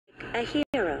a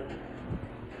hero.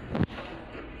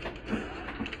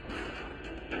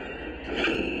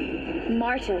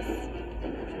 Martus.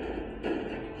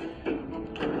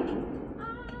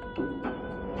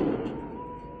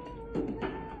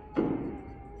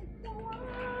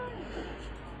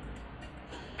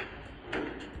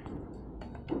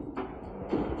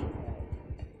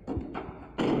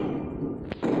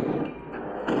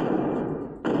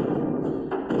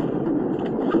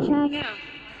 Chang'e.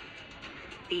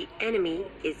 The enemy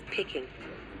is picking.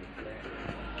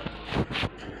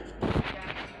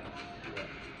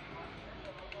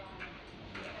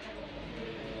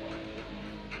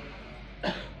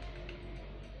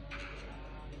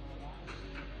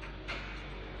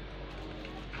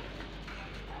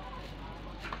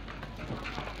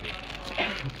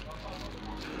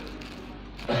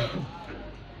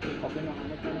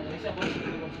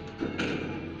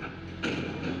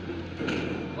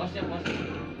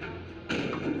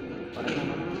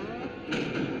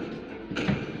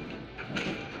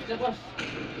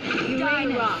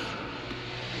 Revamp.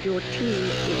 Your team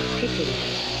is picking.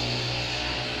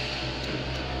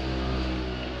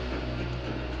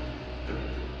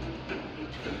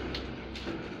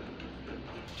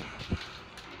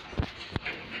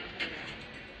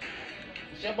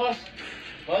 Siap, bos.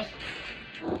 Bos.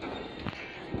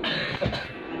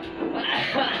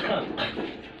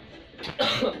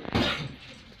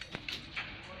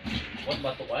 Bos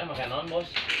batuk aja makan non, bos.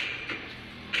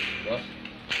 Bos.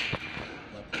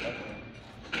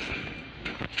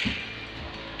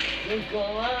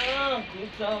 Aku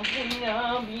tak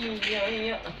punya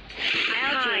biaya.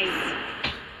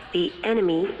 The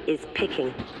enemy is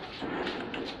picking.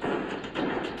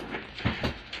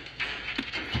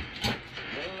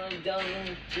 Jangan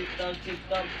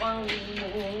cita-cita paling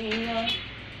mulia.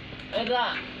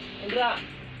 Indra, Indra.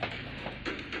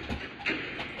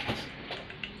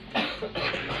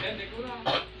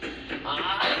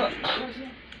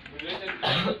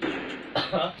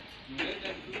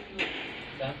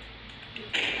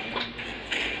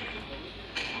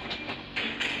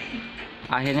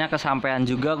 Akhirnya kesampaian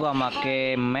juga gua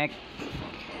make Mac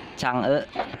Chang'e.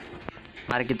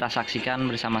 Mari kita saksikan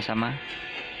bersama-sama.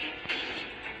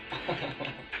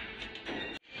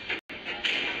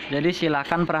 Jadi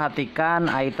silahkan perhatikan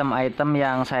item-item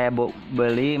yang saya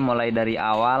beli mulai dari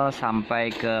awal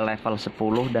sampai ke level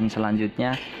 10 dan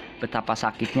selanjutnya. Betapa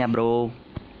sakitnya, bro.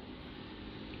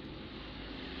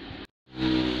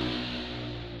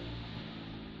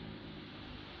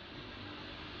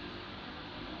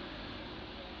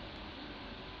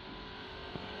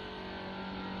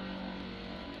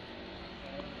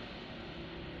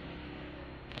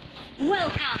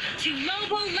 Welcome to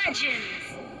Mobile Legends!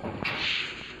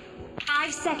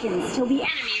 5 seconds till the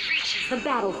enemy reaches the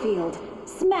battlefield.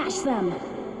 Smash them!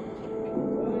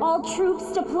 All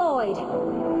troops deployed!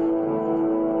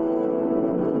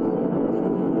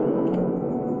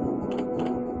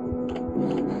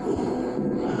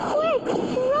 Quick!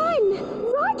 Run!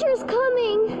 Roger's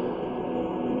coming!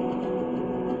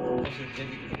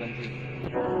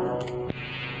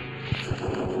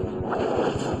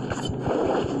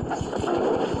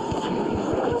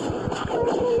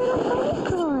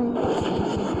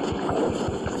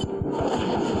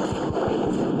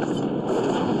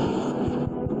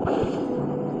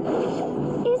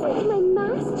 Isn't my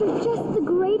master just the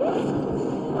greatest?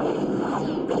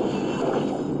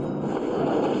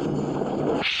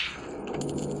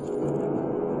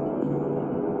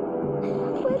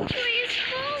 Which way is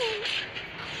home?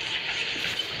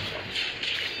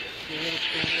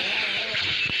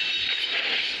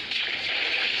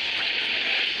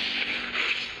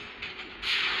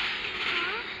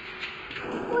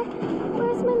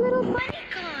 Where's my little bunny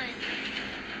gone?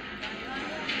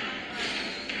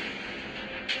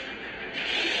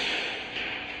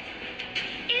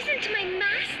 Isn't my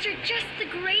master just the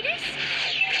greatest?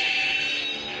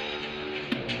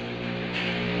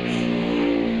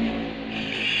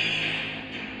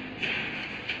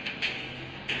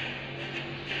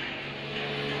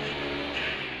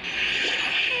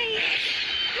 Hey,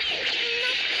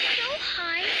 not so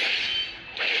high.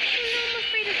 I'm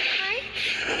afraid of heights.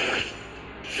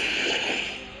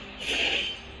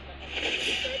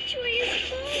 Which way is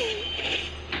home?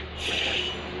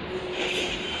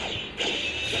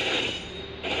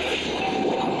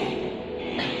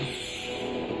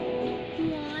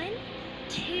 One,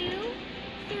 two,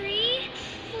 three,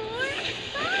 four,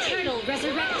 five. Turtle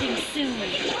resurrecting soon.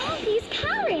 All these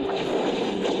carrots.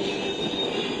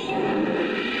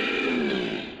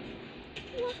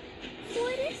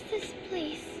 What is this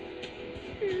place?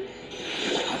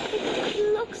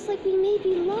 It looks like we may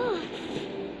be lost.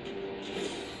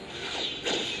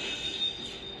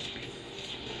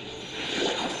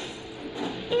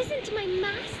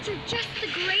 master just the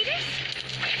greatest?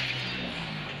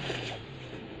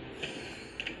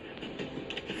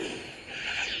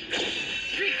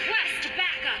 Request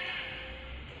backup.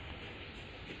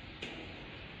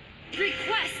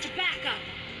 Request backup.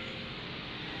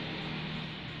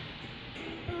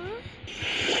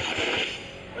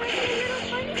 Where's my little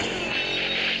bunny?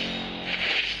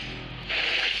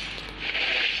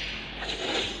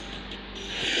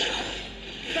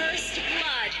 First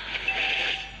blood.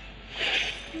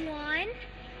 1,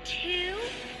 2,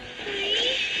 3,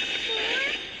 4,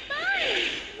 5.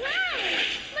 Wow!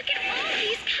 Look at all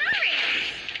these carrots.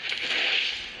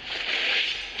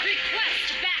 Request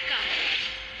backup.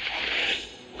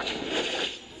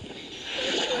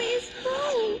 Which way is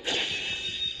home?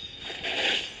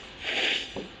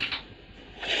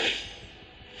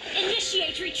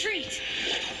 Initiate retreat.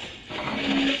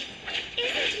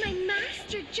 Isn't my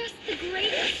master just the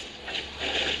greatest?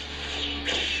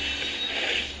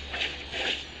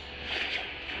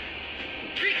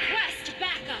 Request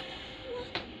backup.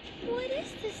 What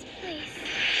is this place?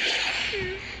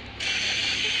 It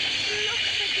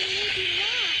looks like we may be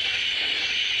lost.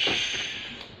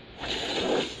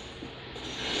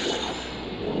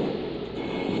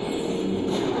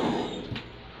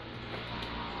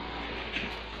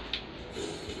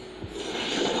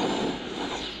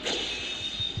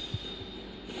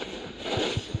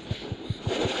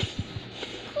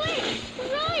 Quick,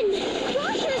 run!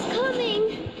 Roger's coming!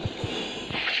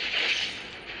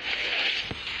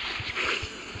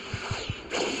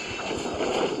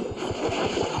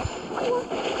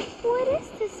 What is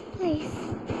this place?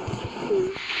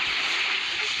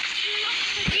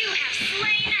 You have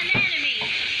slain an enemy!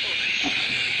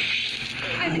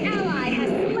 An ally has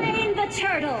slain the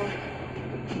turtle!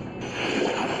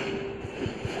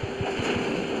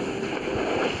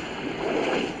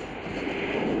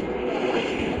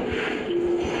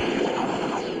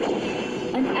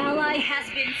 An ally has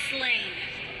been slain.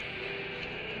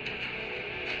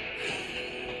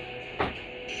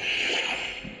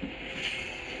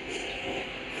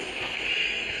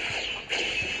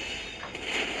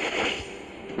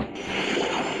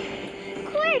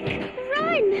 Quick,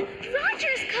 run!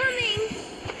 Roger's coming!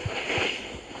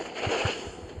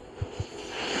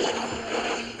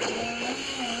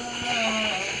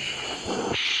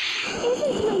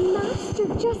 Isn't my master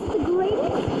just the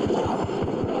greatest?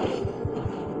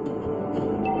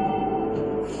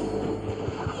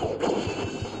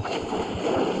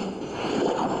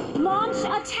 Launch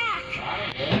attack!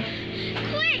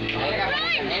 Quick,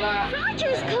 run!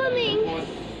 Roger's coming!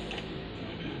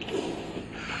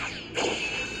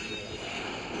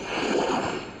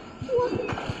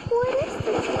 What is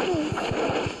this place?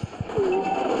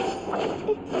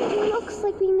 It looks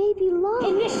like we may be lost.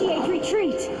 Initiate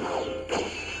retreat!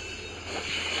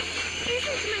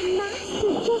 Isn't my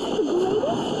master just the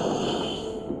greatest?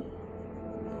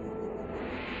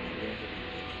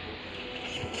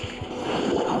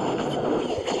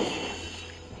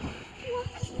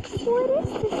 What is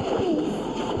this place?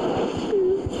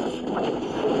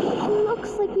 It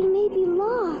looks like we may be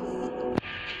lost.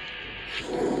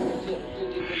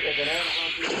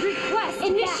 Request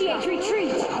initiate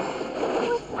retreat.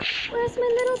 Where's my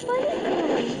little bunny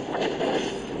gone?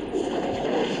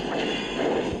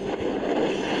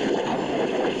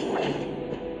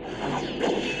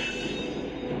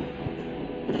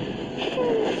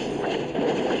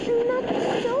 Not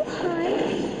so high.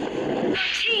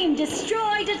 Team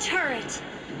destroyed a turret.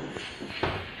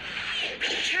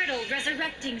 Turtle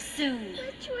resurrecting soon.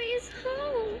 Which way is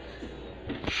home?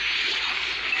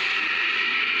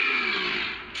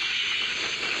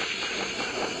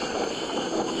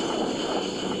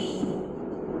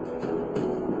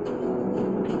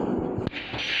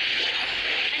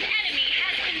 An enemy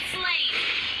has been slain.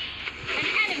 An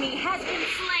enemy has been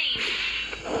slain.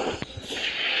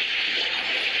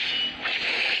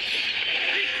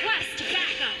 Request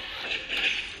backup.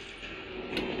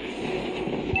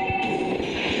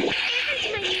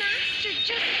 Isn't my master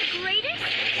just the greatest?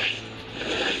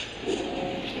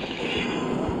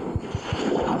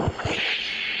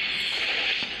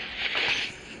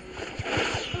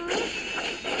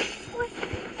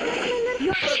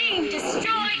 Your team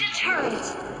destroyed a turret.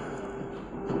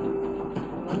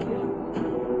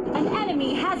 An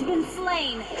enemy has been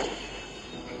slain.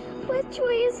 Which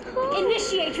way is home?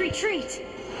 Initiate retreat.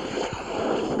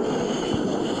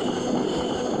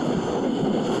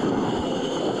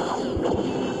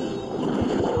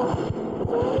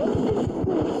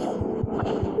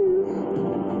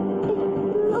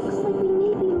 It looks like we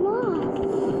may be lost.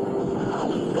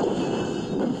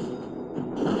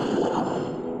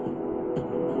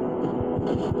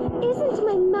 Isn't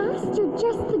my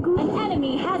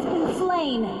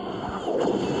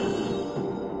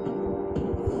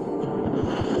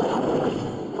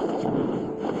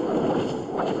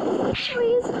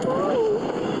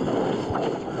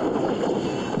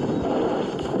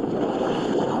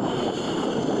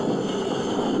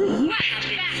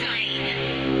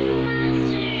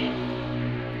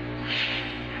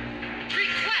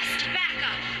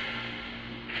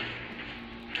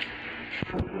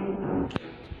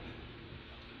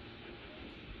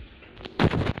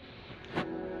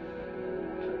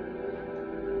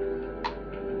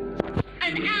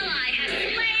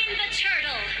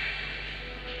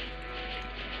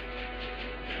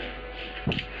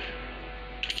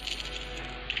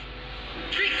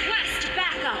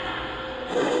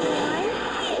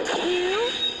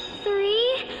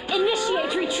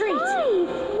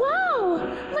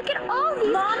Look at all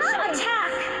these launch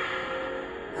attack!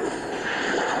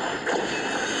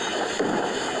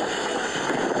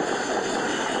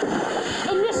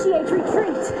 Initiate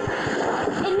retreat!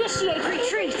 Initiate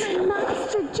retreat! Is my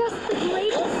master just the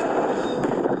greatest?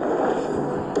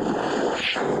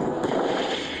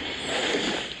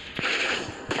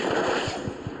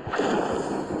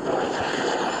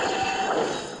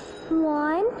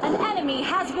 An enemy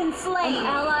has been slain. An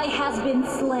ally has been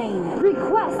slain.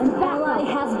 Request an ally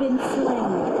has been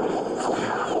slain.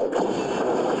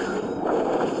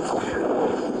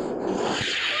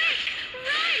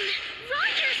 Run!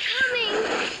 Roger's coming!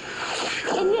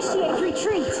 Initiate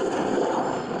retreat.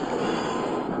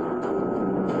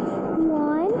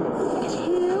 1,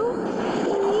 2,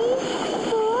 3,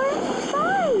 4, 5.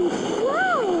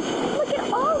 Wow! Look at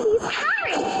all these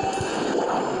carrots.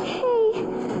 Hey,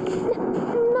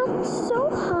 not so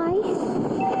high.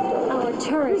 Our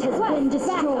turret has been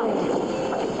destroyed.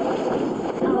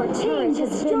 Our turret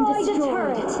has been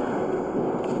destroyed.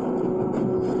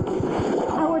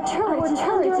 Our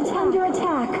turret is under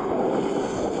attack.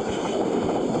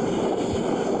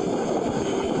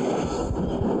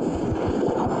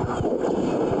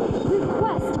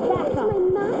 Request backup. Is my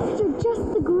master just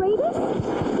the greatest?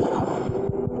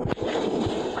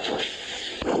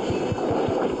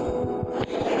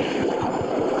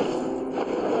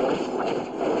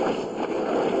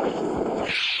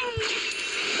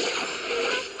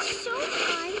 So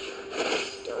high.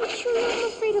 Don't you know I'm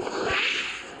afraid of heights?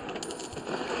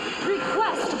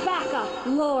 Request backup.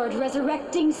 Lord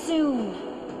resurrecting soon.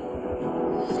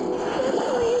 That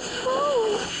boy is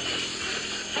home.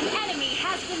 An enemy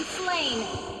has been slain.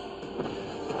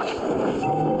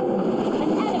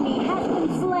 An enemy has been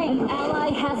slain. An ally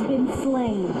has been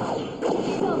slain.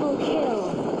 Double kill.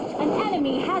 An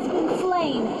enemy has been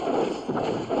slain.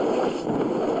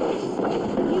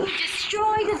 You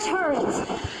destroyed a turret. 1,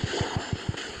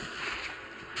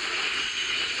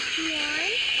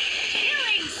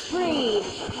 Killing spree.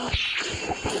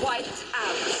 Wiped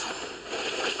out.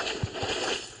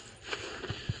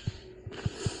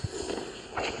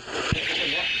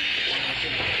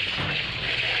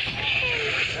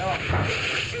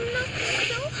 not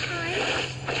so high.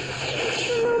 Don't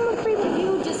you know I'm afraid of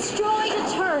You destroyed a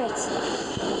turret.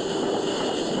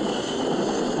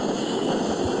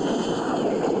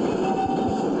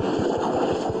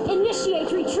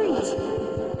 Initiate retreat.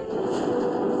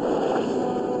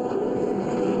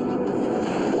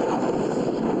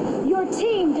 Your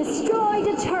team destroyed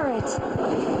a turret.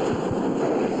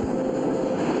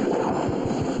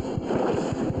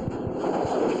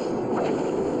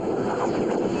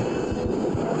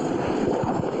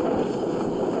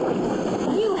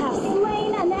 You have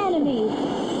slain an enemy.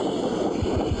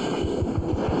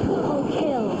 Double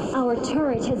kill. Our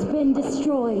turret has been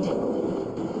destroyed.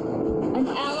 An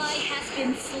ally has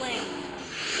been slain.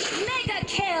 Mega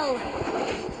kill.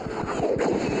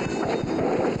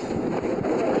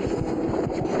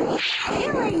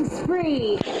 Killing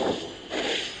spree. 1,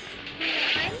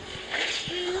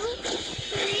 2,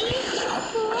 3,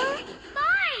 4, 5.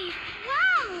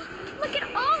 Wow! Look at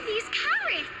all these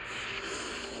carrots.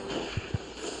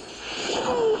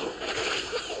 Hey,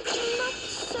 not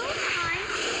so high.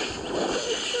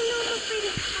 Don't you know I'm afraid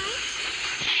of heights?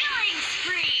 Killing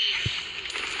spree.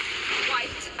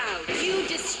 Wiped out. You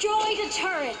destroyed a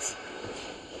turret.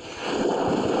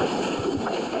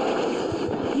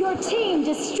 Your team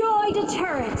destroyed a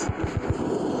turret.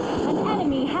 An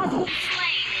enemy has been slain.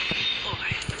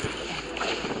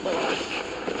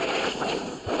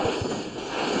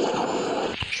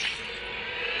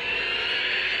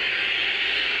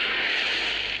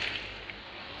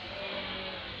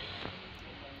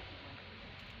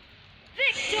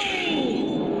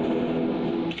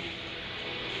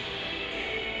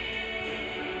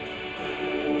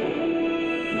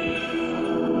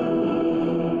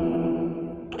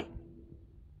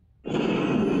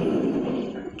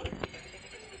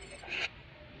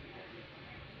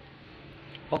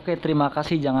 Oke, terima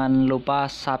kasih. Jangan lupa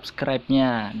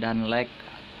subscribe-nya dan like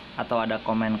atau ada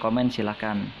komen-komen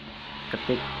silahkan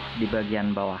ketik di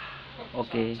bagian bawah.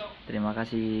 Oke, terima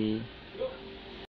kasih.